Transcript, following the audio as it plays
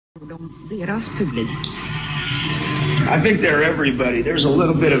Deras publik. I think they're everybody. There's a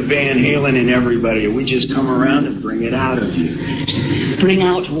little bit of Van Halen in everybody. We just come around and bring it out of you. Bring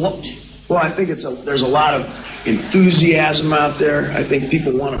out what? Well, I think there's a lot of enthusiasm out there. I think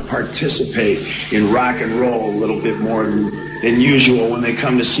people want to participate in rock and roll a little bit more than usual when they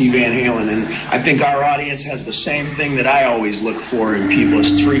come to see Van Halen. And I think our audience has the same thing that I always look for in people,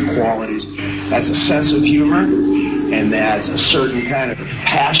 is three qualities. That's a sense of humor, and that's a certain kind of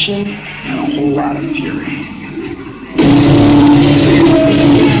passion, and a whole lot of fury.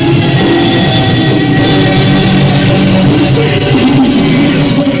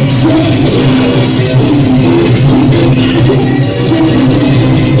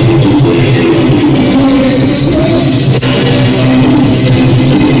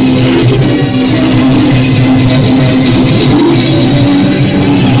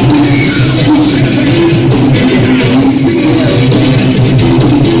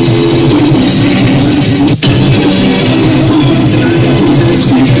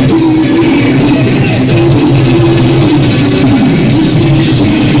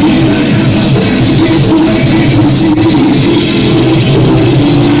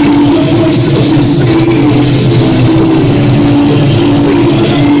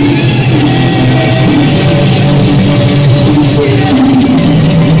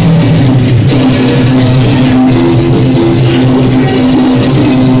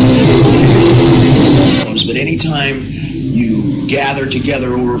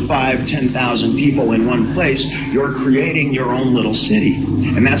 Together over 5,000-10,000 people in one place, you're creating your own little city.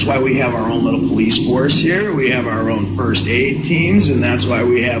 And that's why we have our own little police force here. We have our own first aid teams, and that's why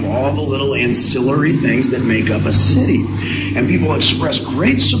we have all the little ancillary things that make up a city. And people express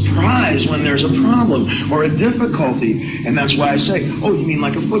great surprise when there's a problem or a difficulty. And that's why I say, oh, you mean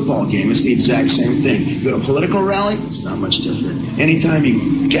like a football game? It's the exact same thing. You go to a political rally, it's not much different. Anytime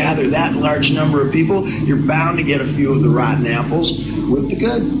you gather that large number of people, you're bound to get a few of the rotten apples with the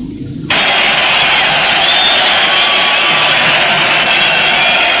good.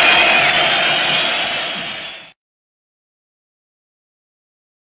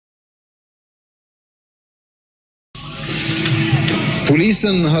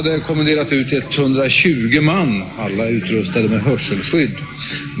 Polisen hade kommenderat ut 120 man, alla utrustade med hörselskydd.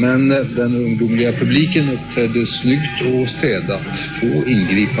 Men den ungdomliga publiken uppträdde snyggt och städat. Få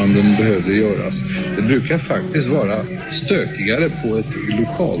ingripanden behövde göras. Det brukar faktiskt vara stökigare på ett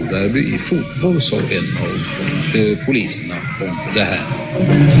lokalderby i fotboll, så en av poliserna om det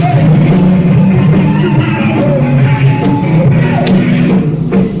här.